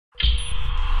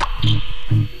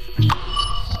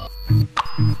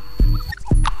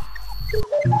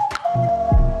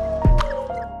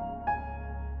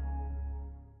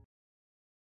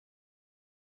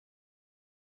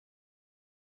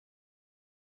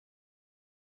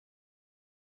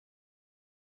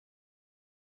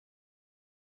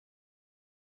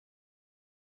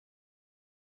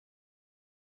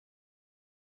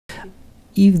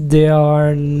If there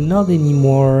are not any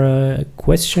more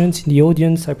questions in the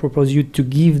audience, I propose you to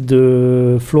give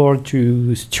the floor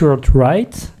to Stuart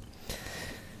Wright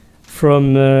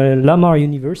from Lamar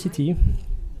University.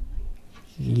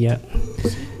 Yeah.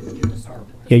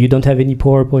 Yeah, you don't have any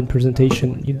PowerPoint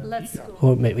presentation. Let's go.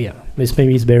 Or maybe, yeah,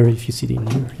 maybe it's better if you sit in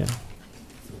here. Yeah.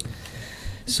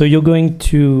 So you're going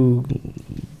to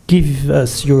give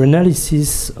us your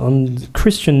analysis on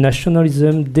Christian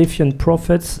nationalism, Defiant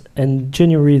prophets, and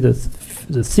January the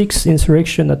 6th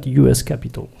insurrection at the U.S.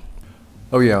 Capitol.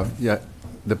 Oh yeah.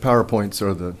 The PowerPoints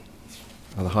are the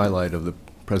highlight of the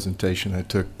presentation. It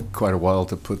took quite a while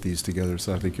to put these together,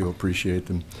 so I think you'll appreciate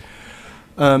them.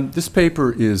 This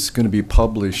paper is going to be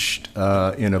published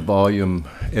in a volume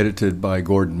edited by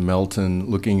Gordon Melton,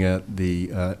 looking at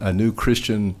a new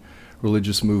Christian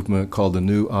religious movement called the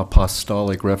New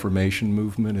Apostolic Reformation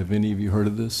Movement. Have any of you heard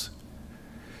of this?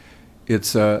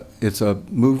 It's a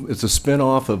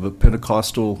spin-off of a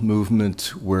Pentecostal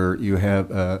movement where you have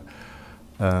a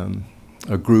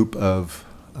group of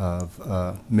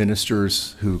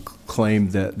ministers who claim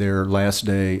that they're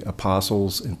last-day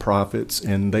apostles and prophets,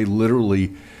 and they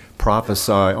literally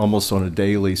prophesy almost on a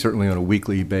daily, certainly on a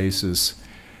weekly basis.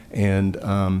 And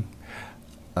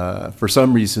for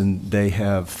some reason, they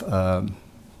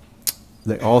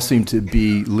all seem to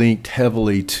be linked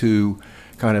heavily to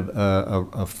kind of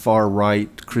a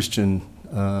far-right Christian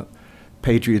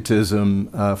patriotism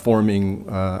forming,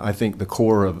 I think, the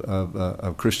core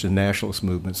of Christian nationalist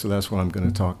movement. So that's what I'm going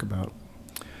to talk about.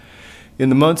 In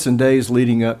the months and days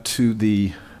leading up to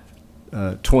the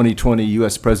 2020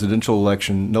 U.S. presidential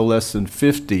election, no less than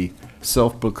 50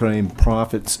 self-proclaimed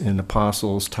prophets and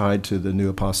apostles tied to the New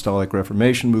Apostolic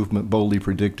Reformation movement boldly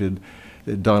predicted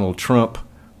that Donald Trump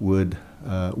would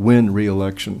win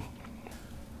re-election.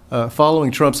 Following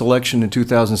Trump's election in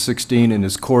 2016 and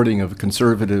his courting of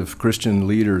conservative Christian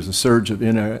leaders, a surge of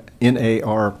NRA,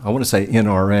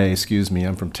 excuse me,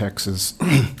 I'm from Texas,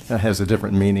 that has a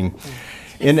different meaning.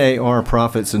 NAR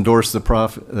prophets endorsed the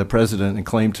president and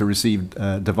claimed to receive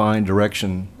divine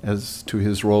direction as to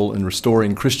his role in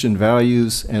restoring Christian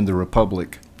values and the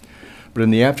republic. But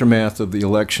in the aftermath of the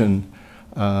election,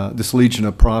 this legion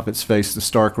of prophets faced the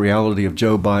stark reality of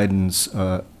Joe Biden's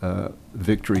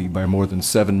victory by more than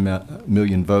 7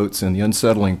 million votes and the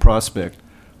unsettling prospect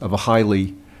of a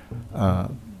highly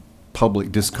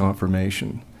public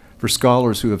disconfirmation. For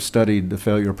scholars who have studied the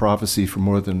failure of prophecy for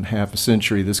more than half a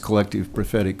century, this collective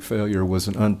prophetic failure was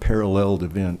an unparalleled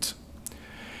event.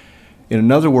 In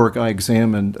another work, I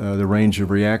examined the range of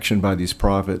reaction by these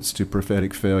prophets to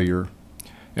prophetic failure,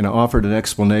 and I offered an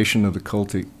explanation of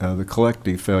the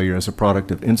collective failure as a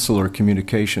product of insular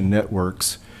communication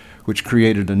networks, which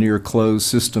created a near-closed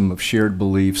system of shared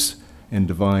beliefs and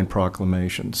divine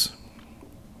proclamations.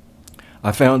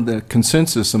 I found that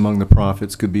consensus among the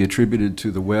prophets could be attributed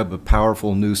to the web of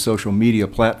powerful new social media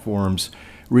platforms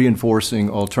reinforcing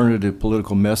alternative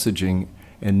political messaging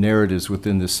and narratives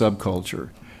within this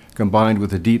subculture, combined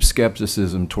with a deep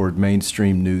skepticism toward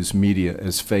mainstream news media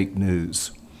as fake news.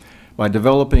 By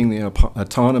developing the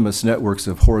autonomous networks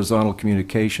of horizontal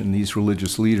communication, these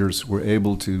religious leaders were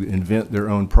able to invent their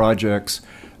own projects,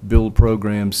 build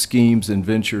programs, schemes, and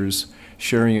ventures,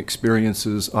 sharing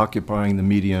experiences, occupying the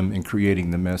medium, and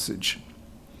creating the message.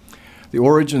 The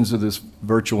origins of this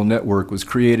virtual network was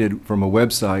created from a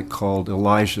website called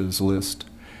Elijah's List.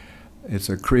 It's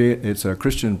a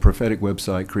Christian prophetic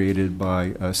website created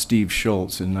by Steve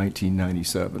Schultz in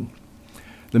 1997.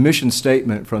 The mission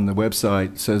statement from the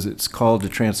website says it's called to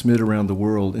transmit around the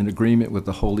world in agreement with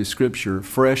the Holy Scripture,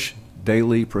 fresh,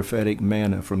 daily prophetic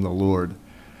manna from the Lord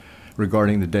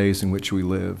regarding the days in which we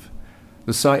live.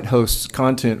 The site hosts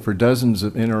content for dozens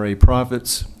of NAR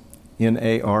prophets,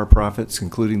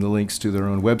 including the links to their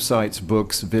own websites,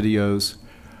 books, videos,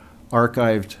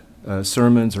 archived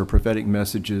sermons or prophetic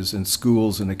messages in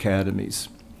schools and academies.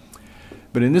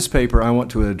 But in this paper, I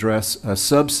want to address a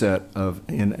subset of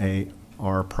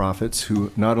NAR prophets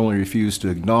who not only refused to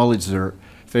acknowledge their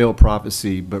failed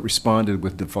prophecy, but responded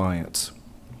with defiance.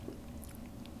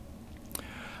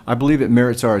 I believe it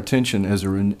merits our attention as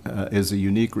a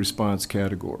unique response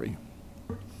category.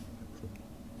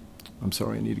 I'm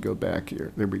sorry, I need to go back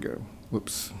here. There we go.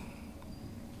 Whoops.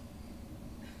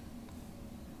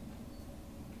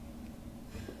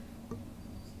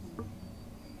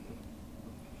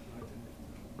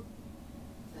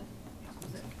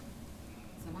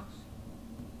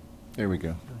 There we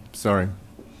go. Sorry.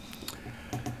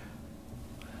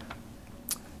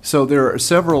 So there are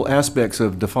several aspects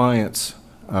of defiance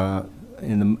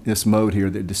this mode here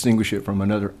that distinguish it from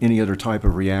any other type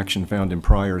of reaction found in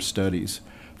prior studies.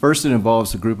 First, it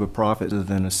involves a group of prophets rather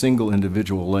than a single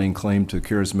individual laying claim to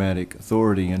charismatic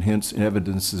authority, and hence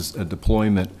evidences a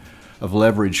deployment of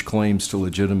leveraged claims to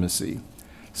legitimacy.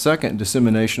 Second,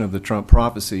 dissemination of the Trump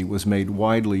prophecy was made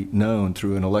widely known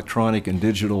through an electronic and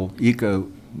digital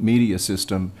eco-media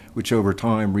system, which over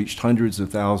time reached hundreds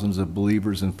of thousands of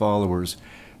believers and followers,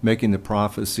 making the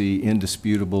prophecy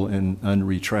indisputable and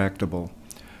unretractable.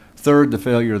 Third, the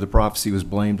failure of the prophecy was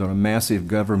blamed on a massive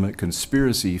government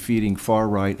conspiracy feeding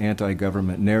far-right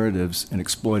anti-government narratives and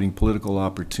exploiting political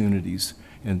opportunities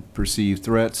and perceived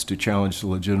threats to challenge the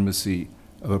legitimacy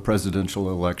of a presidential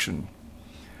election.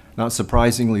 Not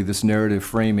surprisingly, this narrative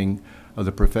framing of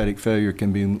the prophetic failure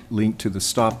can be linked to the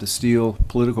Stop the Steal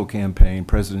political campaign,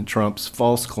 President Trump's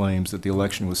false claims that the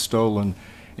election was stolen,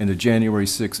 and the January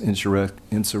 6th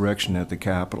insurrection at the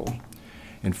Capitol.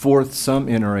 And fourth, some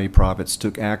NRA prophets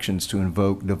took actions to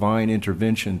invoke divine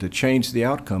intervention to change the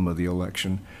outcome of the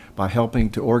election by helping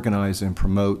to organize and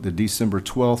promote the December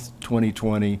 12th,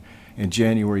 2020 and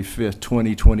January 5th,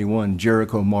 2021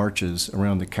 Jericho marches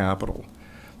around the Capitol.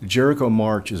 The Jericho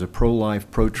March is a pro-life,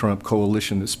 pro-Trump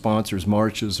coalition that sponsors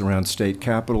marches around state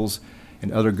capitals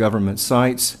and other government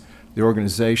sites. The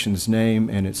organization's name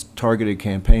and its targeted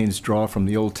campaigns draw from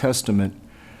the Old Testament,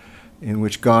 in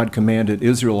which God commanded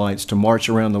Israelites to march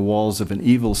around the walls of an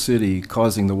evil city,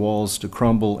 causing the walls to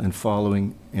crumble and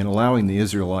allowing the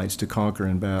Israelites to conquer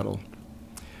in battle.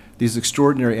 These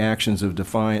extraordinary actions of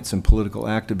defiance and political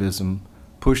activism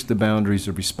pushed the boundaries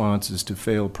of responses to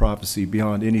failed prophecy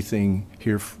beyond anything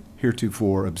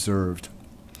heretofore observed.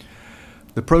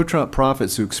 The pro-Trump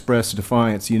prophets who expressed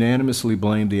defiance unanimously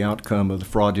blamed the outcome of the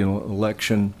fraudulent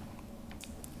election,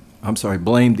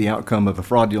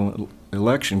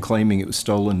 claiming it was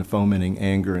stolen and fomenting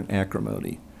anger and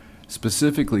acrimony.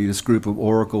 Specifically, this group of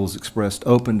oracles expressed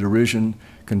open derision,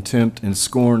 contempt, and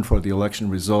scorn for the election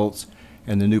results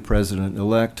and the new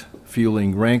president-elect,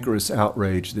 fueling rancorous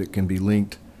outrage that can be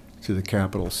linked to the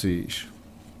Capitol siege.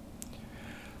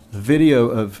 The video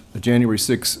of the January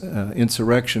 6th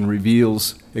insurrection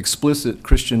reveals explicit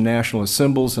Christian nationalist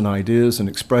symbols and ideas and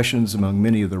expressions among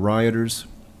many of the rioters.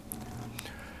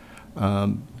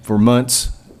 For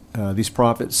months, these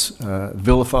prophets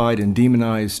vilified and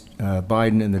demonized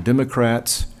Biden and the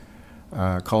Democrats,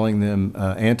 calling them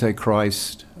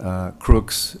antichrist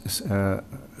crooks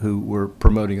who were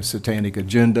promoting a satanic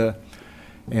agenda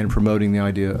and promoting the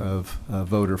idea of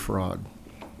voter fraud.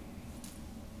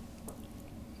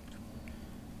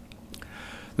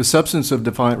 The substance of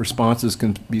defiant responses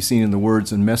can be seen in the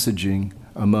words and messaging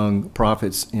among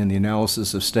prophets in the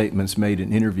analysis of statements made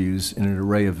in interviews in an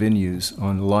array of venues,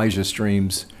 on Elijah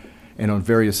streams, and on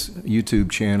various YouTube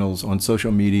channels, on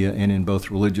social media, and in both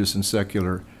religious and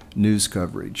secular news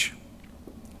coverage.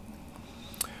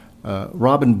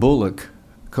 Robin Bullock,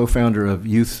 co-founder of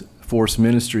Youth Force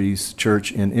Ministries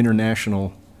Church in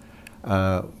International,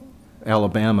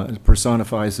 Alabama,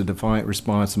 personifies the defiant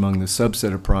response among the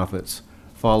subset of prophets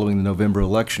following the November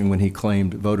election, when he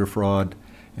claimed voter fraud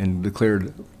and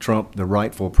declared Trump the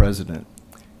rightful president.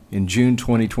 In June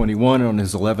 2021, on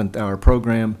his 11th hour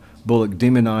program, Bullock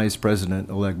demonized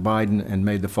President-elect Biden and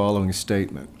made the following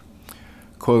statement.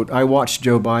 Quote, "I watched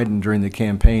Joe Biden during the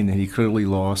campaign that he clearly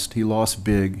lost. He lost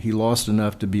big. He lost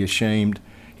enough to be ashamed.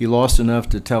 He lost enough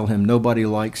to tell him, nobody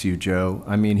likes you, Joe.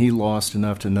 I mean, he lost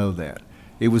enough to know that.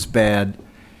 It was bad.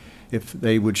 If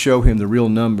they would show him the real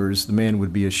numbers, the man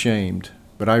would be ashamed.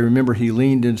 But I remember he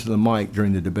leaned into the mic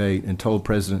during the debate and told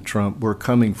President Trump, 'We're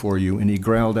coming for you,' and he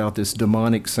growled out this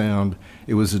demonic sound.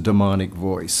 It was a demonic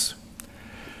voice."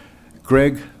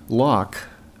 Greg Locke,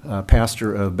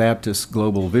 pastor of Baptist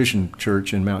Global Vision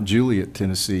Church in Mount Juliet,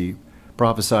 Tennessee,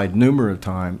 prophesied number of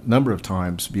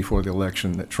times before the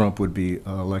election that Trump would be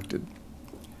elected.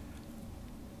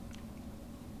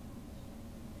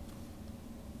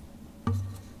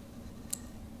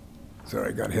 Sorry,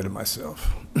 I got ahead of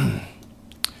myself.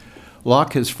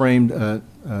 Locke has framed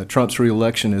Trump's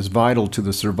re-election as vital to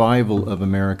the survival of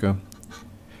America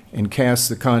and casts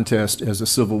the contest as a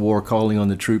civil war, calling on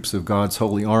the troops of God's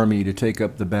holy army to take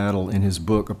up the battle in his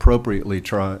book, appropriately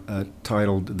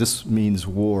titled "This Means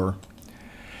War."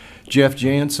 Jeff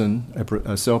Jansen,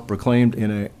 a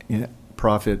self-proclaimed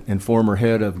prophet and former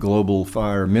head of Global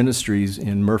Fire Ministries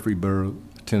in Murfreesboro,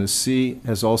 Tennessee,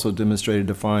 has also demonstrated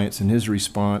defiance in his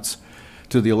response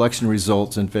to the election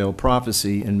results and failed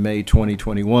prophecy. In May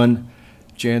 2021,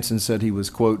 Jansen said he was,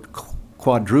 quote,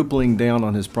 quadrupling down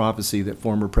on his prophecy that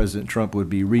former President Trump would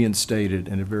be reinstated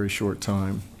in a very short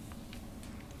time.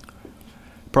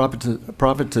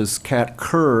 Prophetess Kat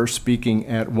Kerr, speaking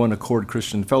at One Accord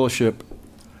Christian Fellowship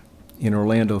in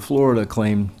Orlando, Florida,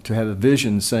 claimed to have a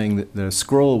vision saying that the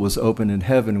scroll was opened in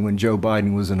heaven when Joe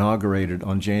Biden was inaugurated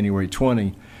on January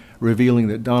 20, revealing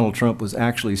that Donald Trump was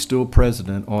actually still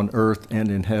president on earth and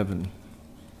in heaven.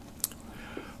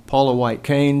 Paula White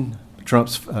Cain,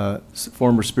 Trump's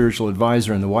former spiritual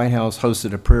advisor in the White House,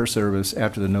 hosted a prayer service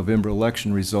after the November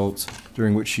election results,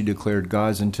 during which she declared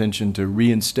God's intention to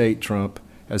reinstate Trump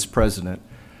as president.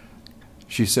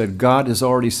 She said, "God has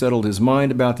already settled his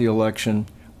mind about the election.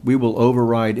 We will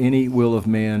override any will of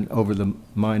man over the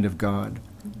mind of God."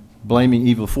 Blaming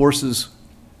evil forces,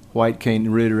 White Cain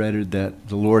reiterated that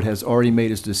the Lord has already made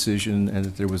his decision and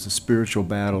that there was a spiritual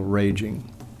battle raging.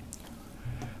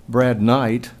 Brad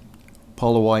Knight,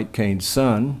 Paula White Cain's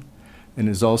son, and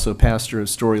is also pastor of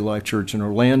Story Life Church in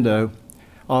Orlando,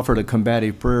 offered a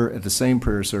combative prayer at the same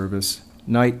prayer service.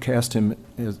 Knight cast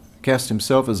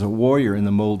himself as a warrior in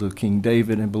the mold of King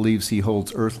David and believes he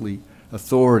holds earthly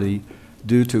authority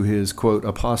due to his, quote,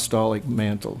 apostolic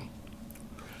mantle.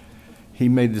 He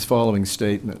made this following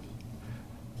statement: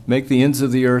 "Make the ends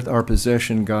of the earth our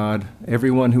possession, God.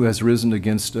 Everyone who has risen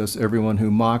against us, everyone who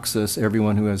mocks us,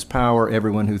 everyone who has power,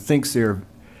 everyone who thinks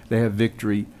they have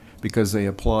victory because they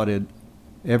applauded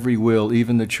every will,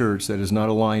 even the church that is not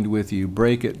aligned with you.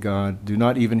 Break it, God. Do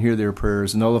not even hear their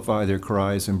prayers. Nullify their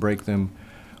cries and break them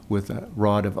with a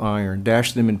rod of iron.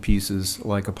 Dash them in pieces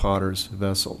like a potter's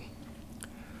vessel."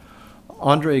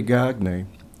 André Gagné,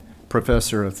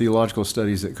 professor of theological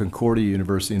studies at Concordia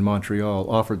University in Montreal,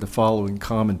 offered the following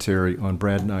commentary on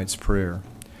Brad Knight's prayer.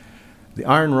 "The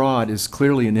iron rod is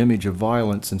clearly an image of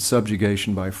violence and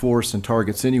subjugation by force and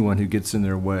targets anyone who gets in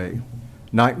their way.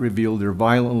 Knight revealed their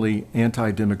violently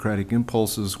anti-democratic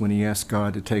impulses when he asked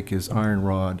God to take his iron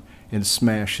rod and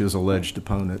smash his alleged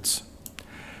opponents."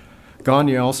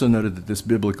 Gagné also noted that this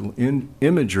biblical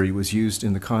imagery was used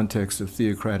in the context of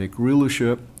theocratic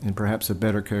rulership, and perhaps a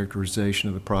better characterization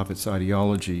of the prophet's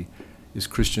ideology is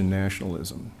Christian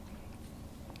nationalism.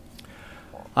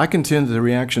 I contend that the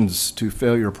reactions to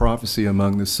failure prophecy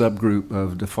among the subgroup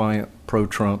of defiant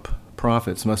pro-Trump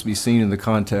prophets must be seen in the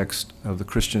context of the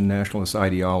Christian nationalist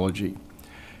ideology.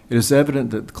 It is evident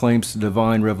that the claims to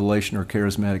divine revelation or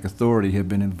charismatic authority have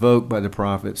been invoked by the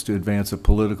prophets to advance a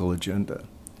political agenda.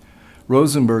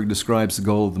 Rosenberg describes the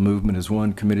goal of the movement as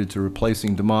one committed to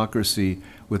replacing democracy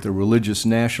with a religious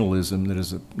nationalism that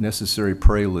is a necessary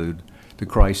prelude to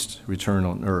Christ's return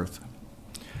on earth.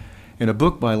 In a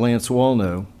book by Lance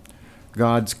Wallnau,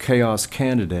 God's Chaos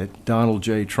Candidate, Donald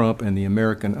J. Trump and the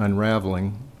American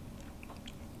Unraveling,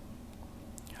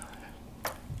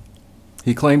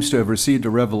 he claims to have received a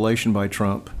revelation by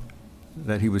Trump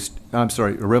that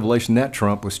a revelation that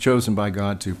Trump was chosen by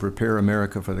God to prepare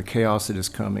America for the chaos that is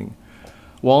coming.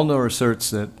 Wallnau asserts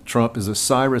that Trump is a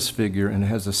Cyrus figure and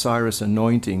has a Cyrus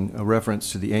anointing, a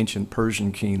reference to the ancient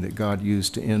Persian king that God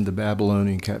used to end the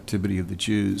Babylonian captivity of the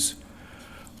Jews.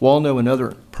 Wallnau and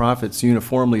other prophets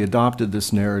uniformly adopted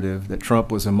this narrative that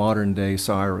Trump was a modern-day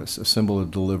Cyrus, a symbol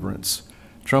of deliverance.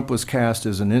 Trump was cast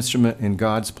as an instrument in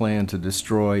God's plan to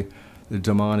destroy the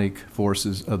demonic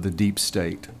forces of the deep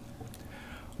state.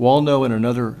 Wallnau and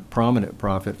another prominent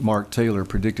prophet, Mark Taylor,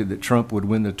 predicted that Trump would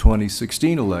win the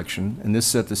 2016 election, and this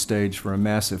set the stage for a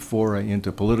massive foray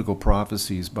into political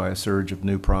prophecies by a surge of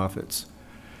new prophets.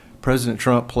 President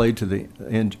Trump played to the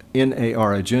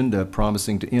NAR agenda,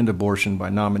 promising to end abortion by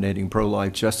nominating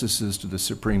pro-life justices to the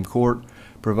Supreme Court,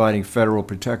 providing federal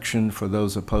protection for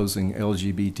those opposing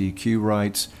LGBTQ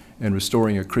rights, and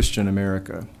restoring a Christian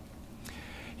America.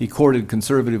 He courted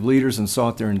conservative leaders and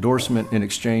sought their endorsement in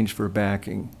exchange for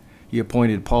backing. He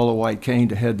appointed Paula White Cain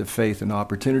to head the Faith and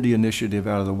Opportunity Initiative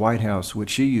out of the White House,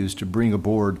 which she used to bring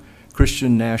aboard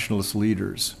Christian nationalist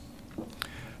leaders.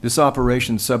 This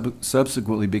operation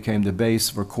subsequently became the base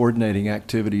for coordinating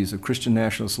activities of Christian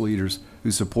nationalist leaders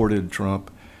who supported Trump,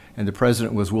 and the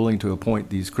president was willing to appoint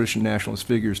these Christian nationalist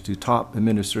figures to top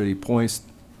administrative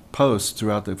posts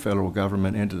throughout the federal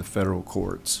government and to the federal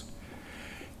courts.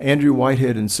 Andrew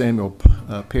Whitehead and Samuel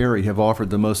Perry have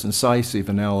offered the most incisive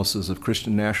analysis of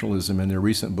Christian nationalism in their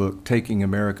recent book, Taking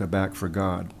America Back for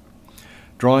God.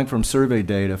 Drawing from survey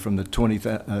data from the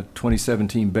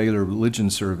 2017 Baylor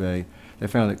Religion Survey, they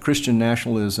found that Christian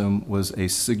nationalism was a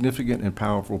significant and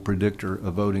powerful predictor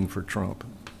of voting for Trump.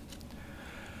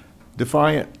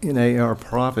 Defiant NAR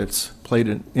prophets played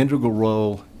an integral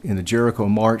role in the Jericho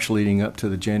March leading up to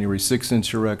the January 6th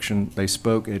insurrection. They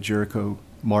spoke at Jericho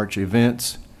March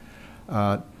events.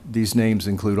 These names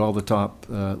include all the top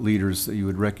leaders that you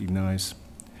would recognize.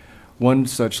 One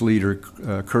such leader,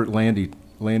 Kurt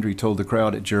Landry, told the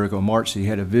crowd at Jericho March he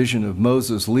had a vision of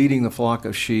Moses leading the flock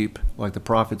of sheep like the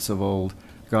prophets of old.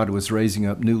 God was raising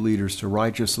up new leaders to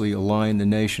righteously align the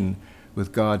nation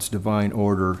with God's divine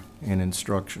order and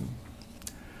instruction.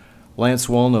 Lance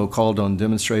Wallno called on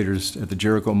demonstrators at the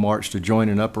Jericho March to join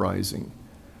an uprising.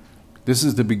 This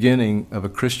is the beginning of a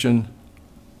Christian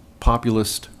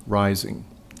populist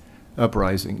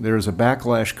uprising. There is a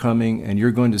backlash coming, and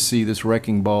you're going to see this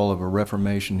wrecking ball of a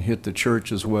reformation hit the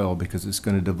church as well, because it's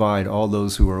going to divide all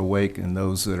those who are awake and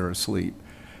those that are asleep.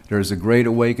 There is a great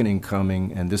awakening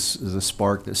coming, and this is a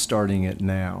spark that's starting it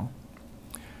now.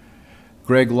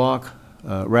 Greg Locke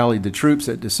rallied the troops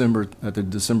at the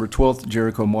December 12th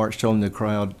Jericho March, telling the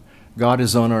crowd, God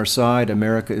is on our side.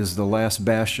 America is the last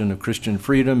bastion of Christian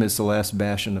freedom. It's the last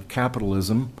bastion of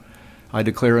capitalism. I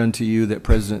declare unto you that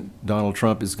President Donald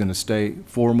Trump is going to stay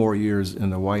 4 more years in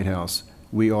the White House.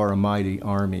 We are a mighty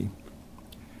army.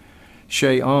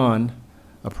 Shay On,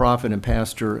 a prophet and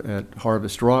pastor at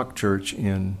Harvest Rock Church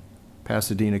in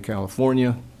Pasadena,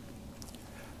 California,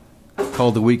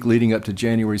 called the week leading up to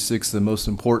January 6th the most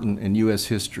important in U.S.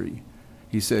 history.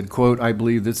 He said, quote, I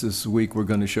believe this is the week we're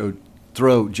going to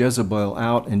throw Jezebel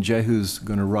out, and Jehu's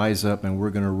going to rise up, and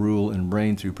we're going to rule and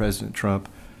reign through President Trump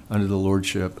under the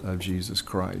lordship of Jesus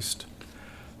Christ.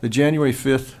 The January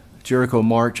 5th Jericho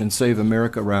March and Save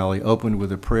America rally opened with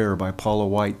a prayer by Paula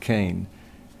White Cain,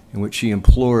 in which she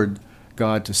implored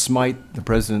God to smite the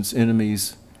president's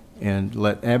enemies and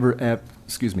let every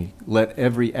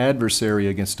adversary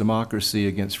against democracy,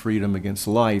 against freedom, against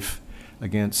life,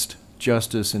 against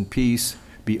justice and peace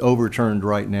be overturned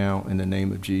right now in the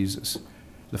name of Jesus.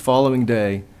 The following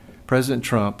day, President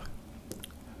Trump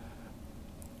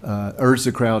urged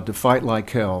the crowd to fight like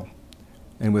hell,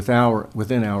 and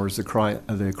within hours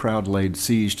the crowd laid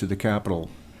siege to the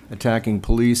Capitol, attacking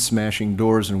police, smashing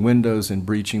doors and windows, and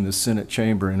breaching the Senate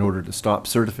chamber in order to stop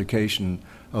certification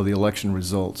of the election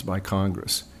results by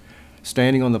Congress.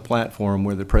 Standing on the platform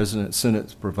where the President's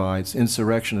Senate provides,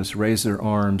 insurrectionists raised their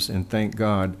arms and thanked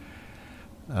God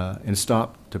and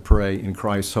stopped to pray in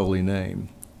Christ's holy name.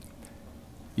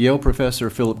 Yale professor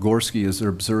Philip Gorski has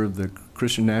observed that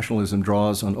Christian nationalism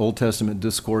draws on Old Testament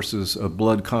discourses of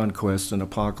blood conquest and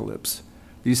apocalypse.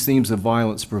 These themes of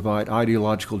violence provide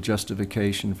ideological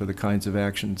justification for the kinds of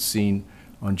actions seen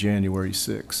on January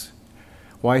 6.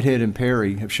 Whitehead and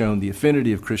Perry have shown the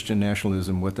affinity of Christian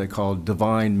nationalism, what they call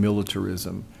divine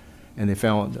militarism, and they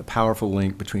found a powerful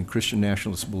link between Christian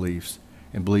nationalist beliefs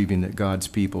and believing that God's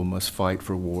people must fight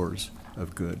for wars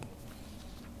of good.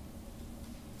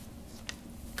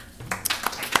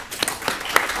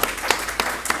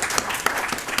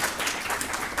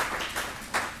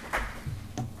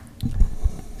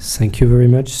 Thank you very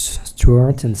much,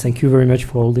 Stuart, and thank you very much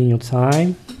for holding your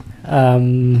time.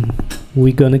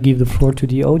 We're going to give the floor to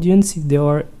the audience if there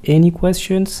are any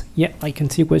questions. Yeah, I can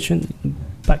see a question in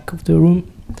the back of the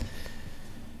room.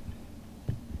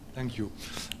 Thank you.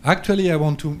 Actually, I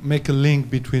want to make a link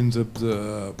between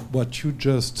what you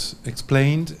just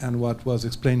explained and what was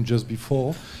explained just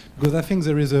before, because I think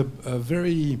there is a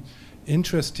very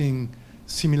interesting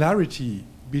similarity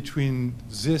between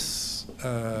this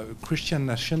Christian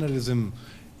nationalism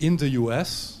in the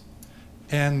US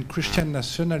and Christian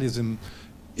nationalism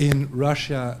in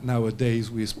Russia nowadays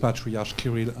with Patriarch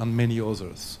Kirill and many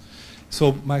others.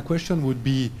 So my question would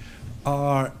be,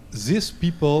 are these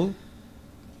people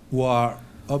who are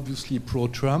obviously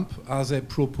pro-Trump, are they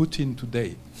pro-Putin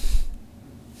today?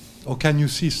 Or can you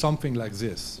see something like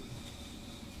this?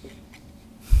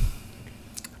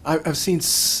 I've seen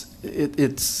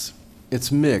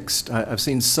it's mixed. I've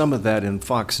seen some of that in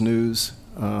Fox News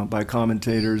by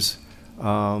commentators,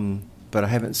 but I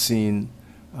haven't seen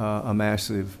a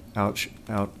massive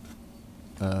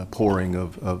outpouring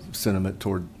of sentiment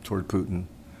toward Putin.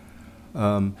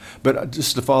 But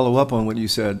just to follow up on what you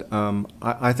said,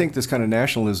 I think this kind of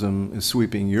nationalism is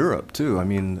sweeping Europe too. I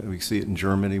mean, we see it in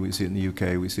Germany, we see it in the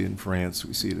UK, we see it in France,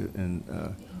 we see it in.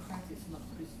 In fact, it's not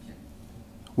Christian.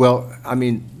 Well, I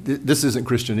mean, this isn't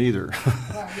Christian either.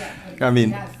 Well, yeah, I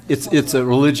mean, it's a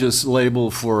religious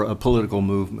label for a political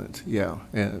movement. Yeah,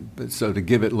 but so to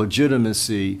give it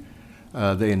legitimacy,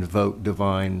 they invoke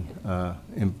divine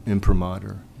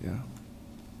imprimatur. Yeah.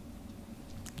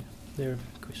 There.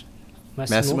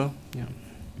 Massimo? Yeah.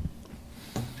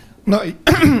 No,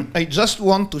 I just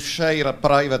want to share a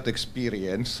private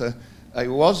experience. I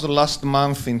was last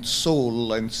month in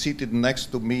Seoul, and seated next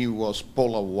to me was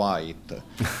Paula White,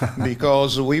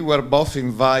 because we were both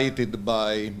invited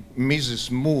by Mrs.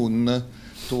 Moon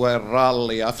to a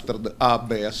rally after the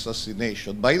Abe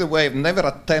assassination. By the way, I've never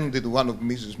attended one of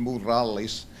Mrs. Moore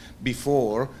rallies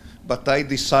before, but I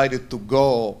decided to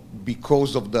go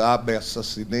because of the Abe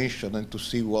assassination and to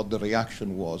see what the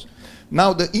reaction was.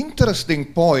 Now, the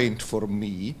interesting point for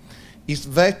me is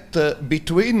that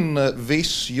between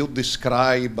this you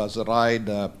describe as a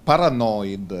rather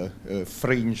paranoid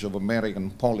fringe of American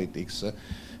politics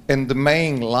and the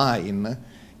main line,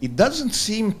 it doesn't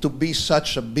seem to be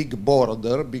such a big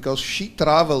border, because she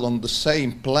traveled on the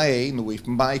same plane with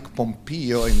Mike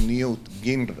Pompeo and Newt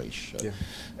Gingrich. Yeah.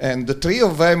 And the three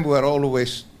of them were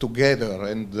always together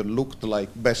and looked like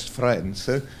best friends.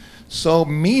 So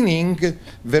meaning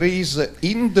there is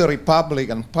in the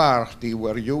Republican Party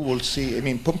where you will see, I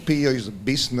mean, Pompeo is a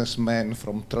businessman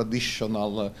from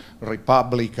traditional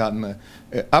Republican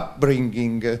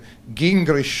upbringing.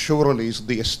 Gingrich surely is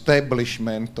the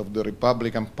establishment of the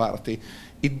Republican Party.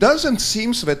 It doesn't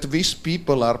seem that these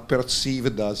people are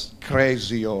perceived as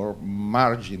crazy or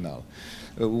marginal.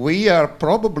 We are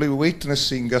probably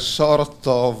witnessing a sort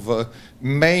of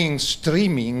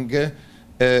mainstreaming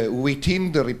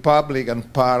within the Republican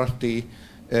Party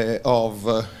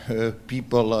of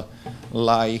people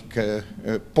like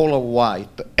Paula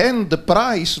White. And the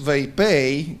price they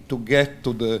pay, to get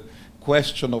to the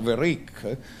question of Eric,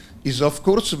 is of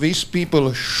course these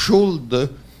people should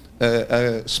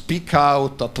speak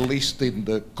out, at least in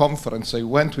the conference I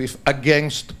went with,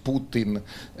 against Putin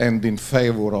and in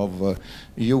favor of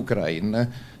Ukraine.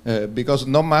 Because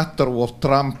no matter what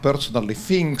Trump personally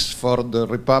thinks, for the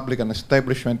Republican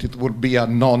establishment it would be a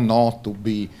no-no to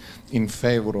be in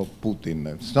favor of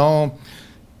Putin. So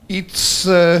it's,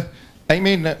 I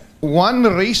mean, one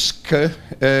risk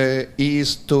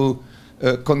is to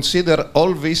consider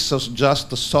all this as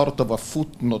just a sort of a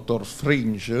footnote or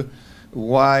fringe,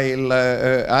 while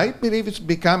I believe it's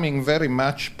becoming very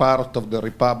much part of the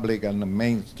Republican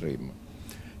mainstream.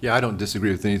 Yeah, I don't disagree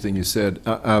with anything you said.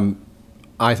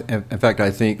 In fact, I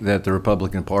think that the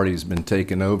Republican Party has been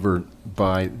taken over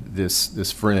by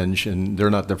this fringe, and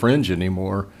they're not the fringe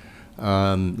anymore.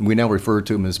 We now refer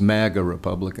to them as MAGA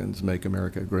Republicans, Make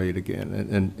America Great Again.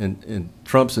 And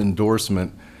Trump's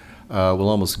endorsement will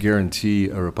almost guarantee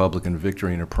a Republican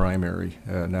victory in a primary.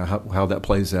 Now, how that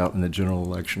plays out in the general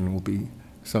election will be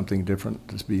something different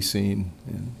to be seen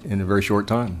in a very short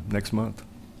time, next month.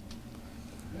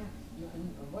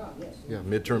 Yeah,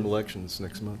 midterm elections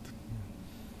next month.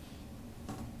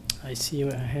 I see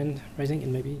a hand rising,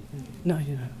 and maybe no,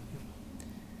 you know.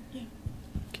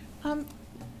 Yeah.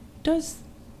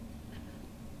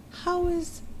 How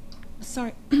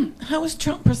is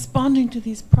Trump responding to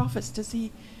these prophets? Does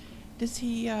he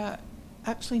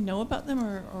actually know about them,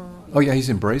 or? Oh yeah, he's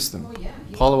embraced them. Oh yeah.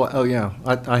 Paula, oh yeah,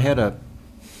 I had a.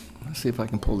 Let's see if I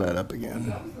can pull that up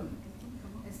again.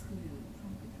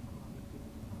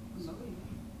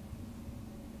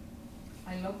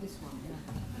 I love this one.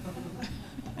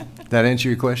 That answer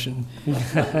your question? It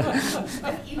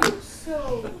looks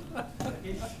so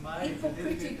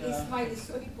hypocritical. His smile is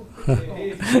so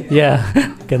hypocritical.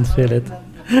 Yeah, can feel it.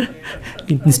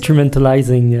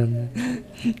 Instrumentalizing.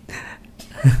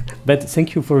 But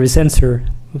thank you for this answer.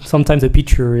 Sometimes a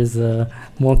picture is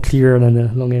more clear than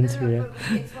a long answer.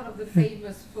 Yeah. It's one of the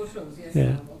famous photos, yes,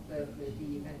 yeah. Of the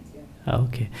event. Yeah. Ah,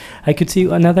 okay. I could see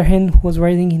another hand who was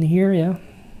writing in here. Yeah.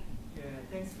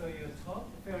 Thanks for your talk.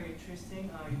 Very interesting.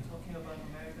 You're talking about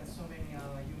America. So many.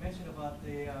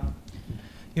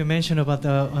 You mentioned about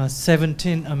the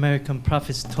 17 American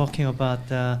prophets talking about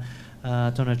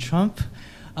Donald Trump.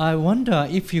 I wonder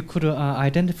if you could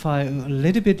identify a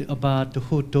little bit about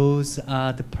who those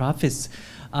are the prophets.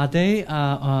 Are they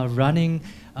running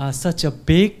such a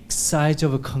big size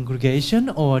of a congregation,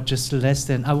 or just less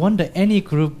than? I wonder any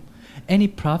group, any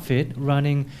prophet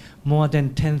running more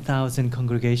than 10,000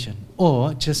 congregation,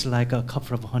 or just like a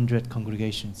couple of hundred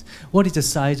congregations. What is the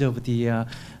size of the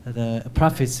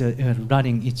prophets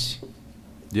running each?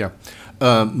 Yeah,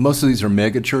 most of these are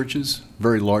mega churches,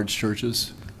 very large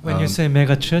churches. When you say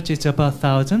mega church, it's about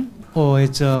 1,000, or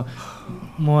it's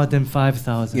more than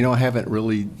 5,000? You know, I haven't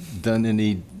really done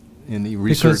any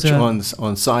research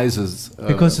on sizes.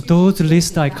 Because those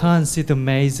lists, I can't see the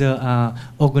major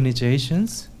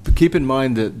organizations. But keep in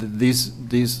mind that these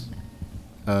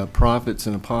prophets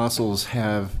and apostles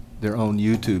have their own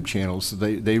YouTube channels. So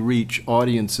they reach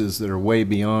audiences that are way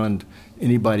beyond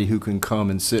anybody who can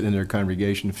come and sit in their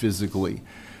congregation physically.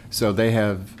 So they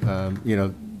have,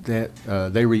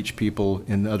 they reach people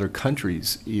in other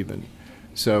countries even.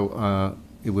 So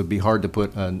it would be hard to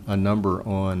put a number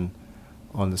on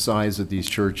the size of these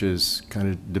churches, kind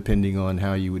of depending on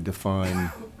how you would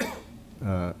define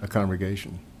a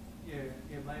congregation.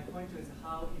 My point is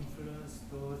how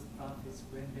prophets,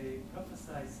 when they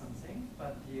prophesy something,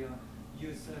 but you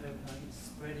sort of it's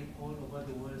spreading all over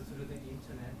the world through the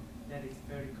internet, that is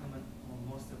very common for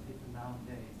most of people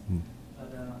nowadays. Mm.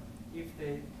 But if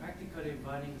they practically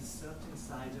running certain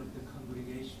sides of the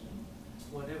congregation,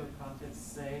 whatever prophets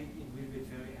say, it will be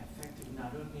very effective,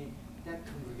 not only that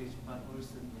congregation, but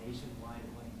also nationwide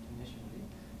or internationally.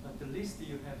 But the list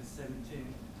you have is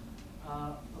 17.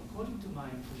 According to my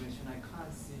information, I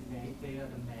can't see they are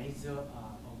the major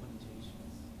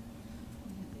organizations.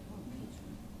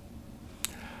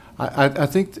 I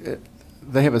think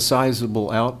they have a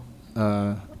sizable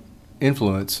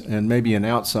influence, and maybe an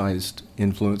outsized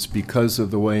influence, because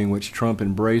of the way in which Trump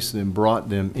embraced them, brought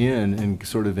them in, and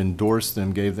sort of endorsed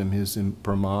them, gave them his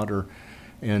imprimatur.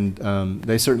 And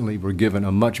they certainly were given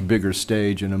a much bigger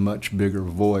stage and a much bigger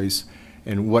voice.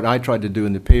 And what I tried to do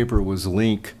in the paper was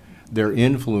link their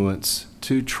influence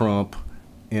to Trump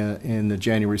in the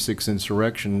January 6th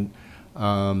insurrection,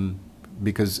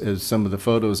 because as some of the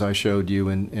photos I showed you,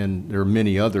 and there are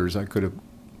many others I could have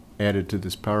added to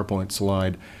this PowerPoint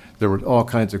slide, there were all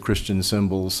kinds of Christian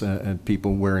symbols and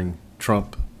people wearing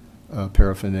Trump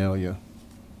paraphernalia.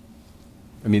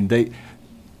 I mean,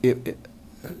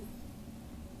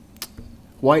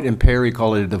 White and Perry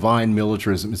call it a divine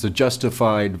militarism. It's a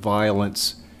justified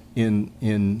violence in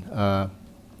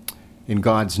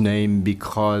God's name,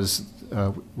 because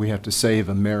we have to save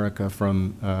America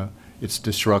from its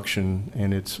destruction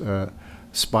and its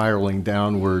spiraling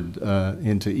downward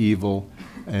into evil.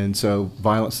 And so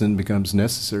violence then becomes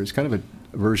necessary. It's kind of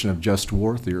a version of just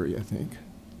war theory, I think.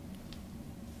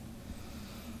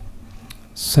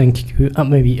 Thank you.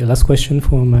 Maybe a last question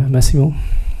from Massimo.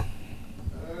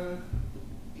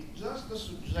 It's just a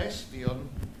suggestion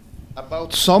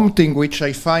about something which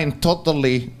I find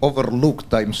totally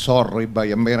overlooked, I'm sorry, by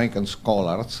American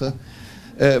scholars,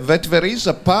 that there is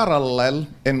a parallel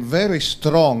and very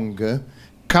strong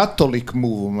Catholic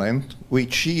movement,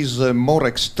 which is more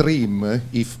extreme,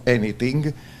 if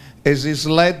anything, as is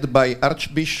led by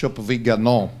Archbishop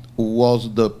Vigano, who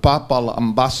was the papal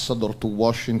ambassador to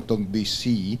Washington,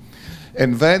 D.C.,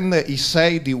 and then he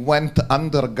said he went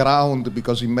underground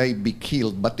because he may be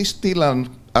killed, but he's still an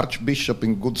archbishop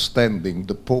in good standing.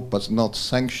 The Pope has not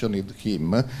sanctioned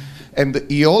him. And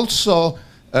he also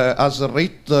has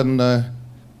written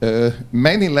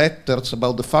many letters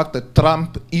about the fact that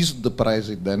Trump is the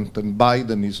president and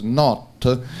Biden is not.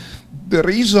 The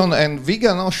reason, and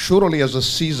Vigano surely has a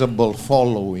sizable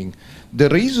following, the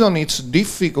reason it's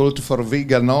difficult for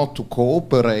Vigano to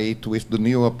cooperate with the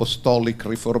new apostolic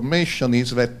reformation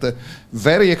is that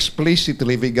very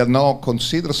explicitly Vigano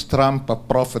considers Trump a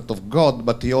prophet of God,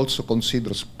 but he also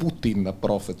considers Putin a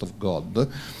prophet of God,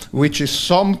 which is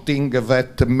something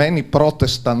that many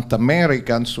Protestant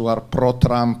Americans who are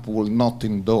pro-Trump will not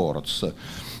endorse.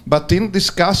 But in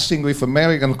discussing with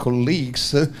American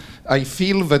colleagues, I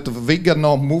feel that the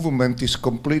Vigano movement is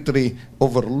completely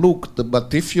overlooked,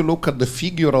 but if you look at the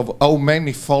figure of how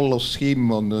many follows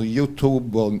him on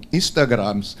YouTube, on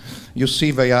Instagrams, you see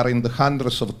they are in the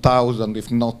hundreds of thousands, if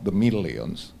not the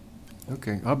millions.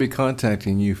 Okay, I'll be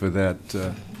contacting you for that,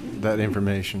 that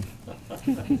information.